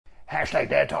Hashtag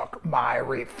Dad Talk, my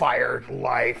refired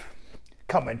life.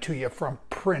 Coming to you from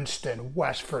Princeton,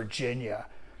 West Virginia.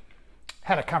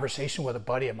 Had a conversation with a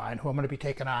buddy of mine who I'm going to be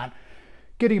taking on,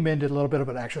 getting him into a little bit of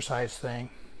an exercise thing.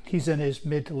 He's in his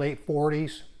mid to late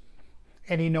 40s,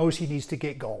 and he knows he needs to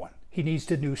get going. He needs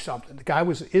to do something. The guy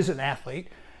is an athlete,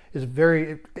 is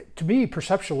very, to me,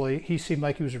 perceptually, he seemed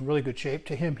like he was in really good shape.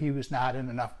 To him, he was not in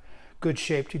enough good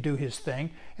shape to do his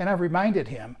thing. And I reminded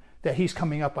him that he's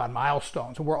coming up on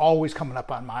milestones, and we're always coming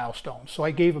up on milestones. So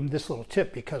I gave him this little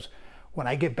tip because when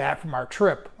I get back from our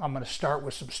trip, I'm going to start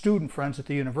with some student friends at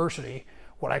the university,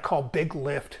 what I call Big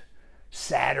Lift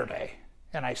Saturday.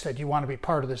 And I said, you want to be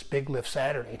part of this Big Lift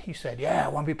Saturday? And he said, yeah, I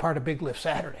want to be part of Big Lift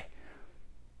Saturday.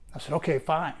 I said, okay,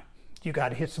 fine. You got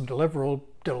to hit some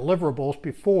deliverables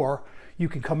before you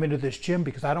can come into this gym,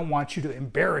 because I don't want you to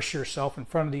embarrass yourself in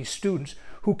front of these students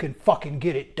who can fucking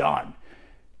get it done.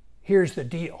 Here's the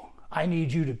deal. I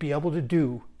need you to be able to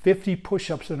do 50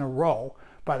 push-ups in a row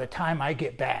by the time I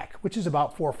get back, which is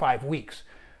about 4 or 5 weeks.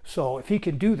 So if he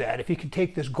can do that, if he can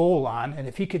take this goal on, and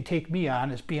if he can take me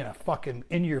on as being a fucking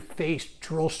in-your-face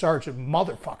drill sergeant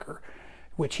motherfucker,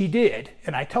 which he did,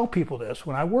 and I tell people this,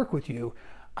 when I work with you,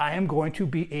 I am going to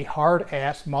be a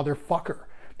hard-ass motherfucker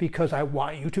because I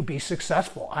want you to be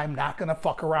successful. I'm not going to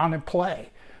fuck around and play.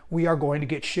 We are going to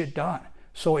get shit done.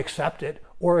 So accept it,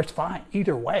 or it's fine.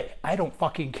 Either way, I don't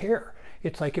fucking care.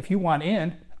 It's like, if you want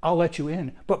in, I'll let you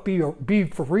in, but be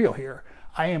for real here.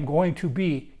 I am going to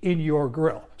be in your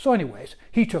grill. So anyways,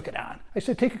 he took it on. I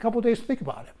said, take a couple of days to think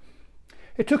about it.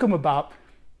 It took him about,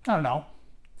 I don't know,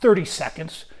 30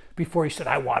 seconds before he said,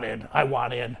 I want in, I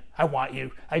want in, I want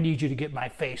you, I need you to get in my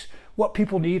face. What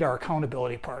people need are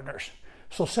accountability partners.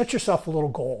 So set yourself a little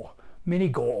goal, mini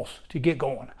goals to get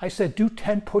going. I said, do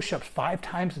 10 push-ups 5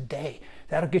 times a day.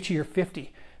 That'll get you your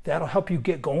 50. That'll help you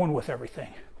get going with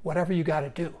everything, whatever you got to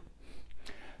do.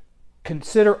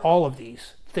 Consider all of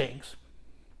these things.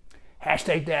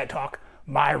 Hashtag Dad Talk,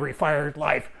 my refired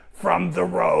life, from the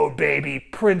road, baby.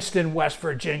 Princeton, West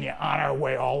Virginia, on our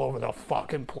way all over the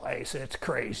fucking place. It's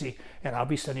crazy. And I'll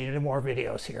be sending you more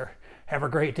videos here. Have a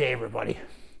great day, everybody.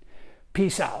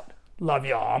 Peace out. Love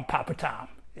y'all. I'm Papa Tom.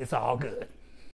 It's all good.